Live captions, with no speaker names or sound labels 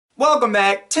Welcome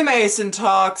back to Mason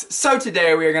Talks. So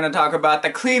today we are going to talk about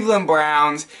the Cleveland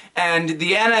Browns and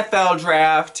the NFL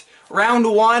draft. Round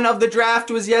 1 of the draft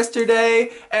was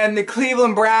yesterday, and the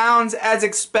Cleveland Browns, as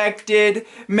expected,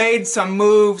 made some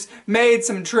moves, made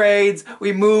some trades.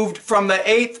 We moved from the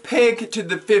 8th pick to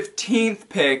the 15th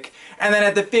pick, and then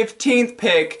at the 15th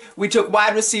pick, we took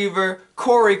wide receiver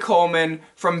Corey Coleman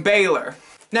from Baylor.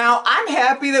 Now, I'm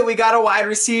happy that we got a wide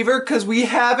receiver because we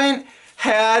haven't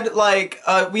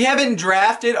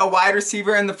drafted a wide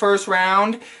receiver in the first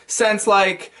round since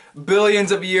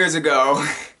billions of years ago.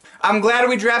 I'm glad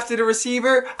we drafted a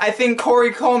receiver. I think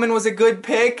Corey Coleman was a good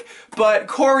pick, but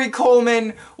Corey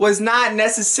Coleman was not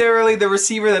necessarily the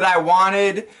receiver that I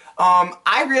wanted.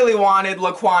 I really wanted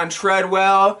Laquon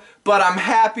Treadwell, but I'm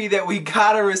happy that we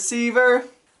got a receiver.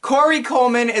 Corey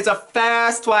Coleman is a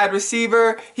fast wide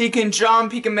receiver. He can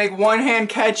jump, he can make one-hand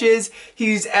catches,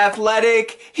 he's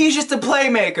athletic, he's just a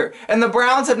playmaker. And the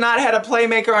Browns have not had a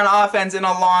playmaker on offense in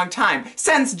a long time,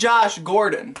 since Josh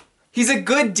Gordon. He's a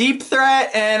good deep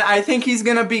threat, and I think he's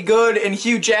going to be good in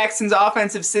Hugh Jackson's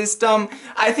offensive system.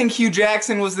 I think Hugh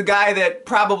Jackson was the guy that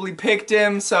probably picked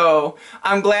him, so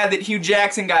I'm glad that Hugh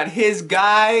Jackson got his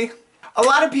guy. A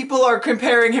lot of people are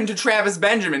comparing him to Travis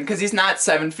Benjamin because he's not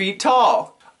 7 feet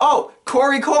tall. Oh,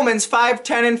 Corey Coleman's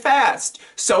 5'10" and fast.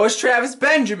 So is Travis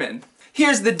Benjamin.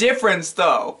 Here's the difference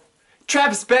though.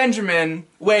 Travis Benjamin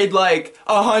weighed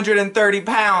 130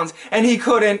 pounds and he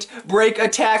couldn't break a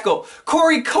tackle.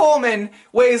 Corey Coleman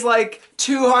weighs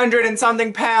 200 and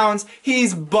something pounds.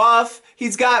 He's buff,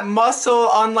 he's got muscle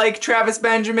unlike Travis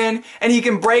Benjamin, and he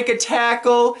can break a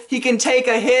tackle, he can take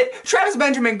a hit. Travis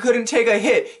Benjamin couldn't take a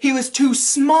hit. He was too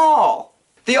small.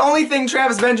 The only thing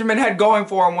Travis Benjamin had going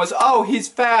for him was, oh, he's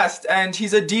fast and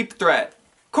he's a deep threat.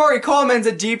 Corey Coleman's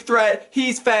a deep threat,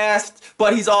 he's fast,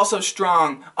 but he's also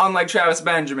strong, unlike Travis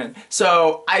Benjamin.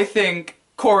 So I think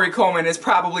Corey Coleman is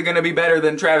probably going to be better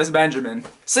than Travis Benjamin.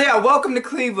 So yeah, welcome to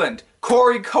Cleveland,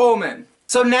 Corey Coleman.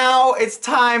 So now it's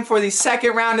time for the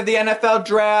second round of the NFL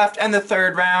draft and the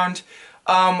third round.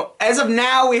 As of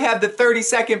now, we have the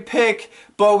 32nd pick,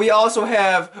 but we also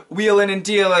have wheelin' and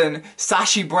dealin'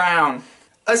 Sashi Brown.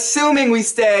 Assuming we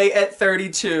stay at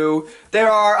 32, there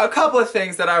are a couple of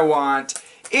things that I want.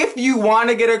 If you want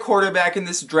to get a quarterback in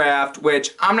this draft,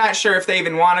 which I'm not sure if they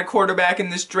even want a quarterback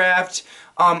in this draft,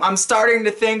 I'm starting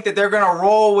to think that they're going to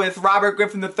roll with Robert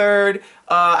Griffin III.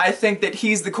 I think that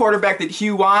he's the quarterback that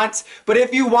Hugh wants. But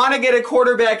if you want to get a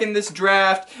quarterback in this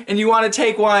draft and you want to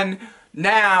take one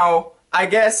now, I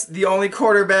guess the only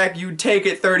quarterback you'd take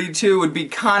at 32 would be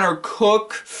Connor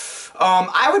Cook.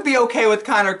 I would be okay with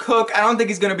Connor Cook. I don't think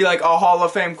he's going to be a Hall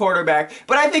of Fame quarterback,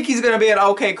 but I think he's going to be an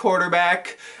okay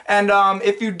quarterback. And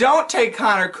if you don't take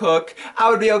Connor Cook, I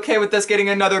would be okay with us getting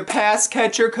another pass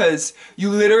catcher because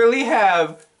you literally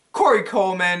have Corey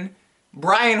Coleman,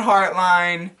 Brian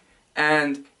Hartline,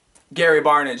 and Gary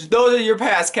Barnidge. Those are your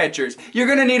pass catchers. You're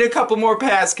going to need a couple more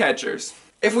pass catchers.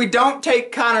 If we don't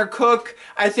take Connor Cook,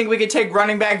 I think we could take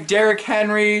running back Derrick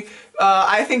Henry.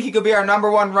 I think he could be our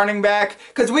 #1 running back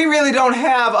because we really don't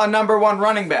have a #1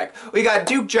 running back. We got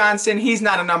Duke Johnson, he's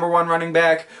not a #1 running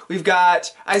back. We've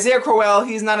got Isaiah Crowell,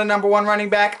 he's not a #1 running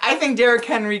back. I think Derrick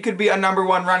Henry could be a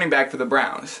 #1 running back for the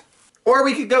Browns. Or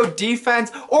we could go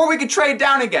defense, or we could trade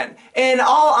down again. In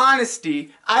all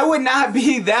honesty, I would not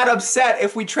be that upset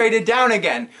if we traded down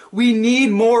again. We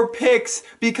need more picks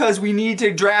because we need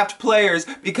to draft players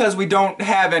because we don't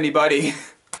have anybody.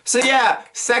 So yeah,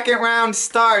 second round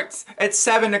starts at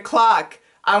 7 o'clock.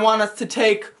 I want us to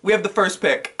take, we have the first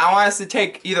pick. I want us to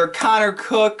take either Connor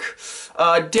Cook,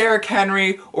 Derrick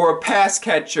Henry, or a pass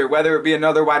catcher, whether it be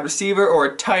another wide receiver or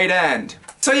a tight end.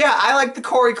 So yeah, I like the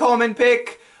Corey Coleman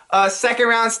pick. Second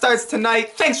round starts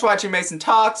tonight. Thanks for watching Mason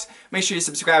Talks. Make sure you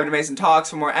subscribe to Mason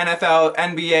Talks for more NFL,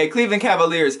 NBA, Cleveland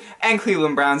Cavaliers, and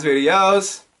Cleveland Browns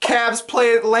videos. Cavs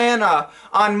play Atlanta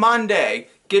on Monday.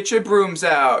 Get your brooms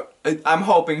out. I'm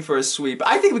hoping for a sweep.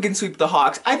 I think we can sweep the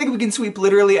Hawks. I think we can sweep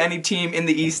literally any team in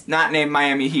the East not named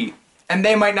Miami Heat. And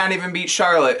they might not even beat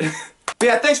Charlotte. But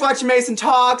yeah, thanks for watching Mason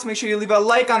Talks. Make sure you leave a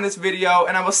like on this video,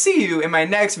 and I will see you in my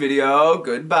next video.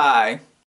 Goodbye.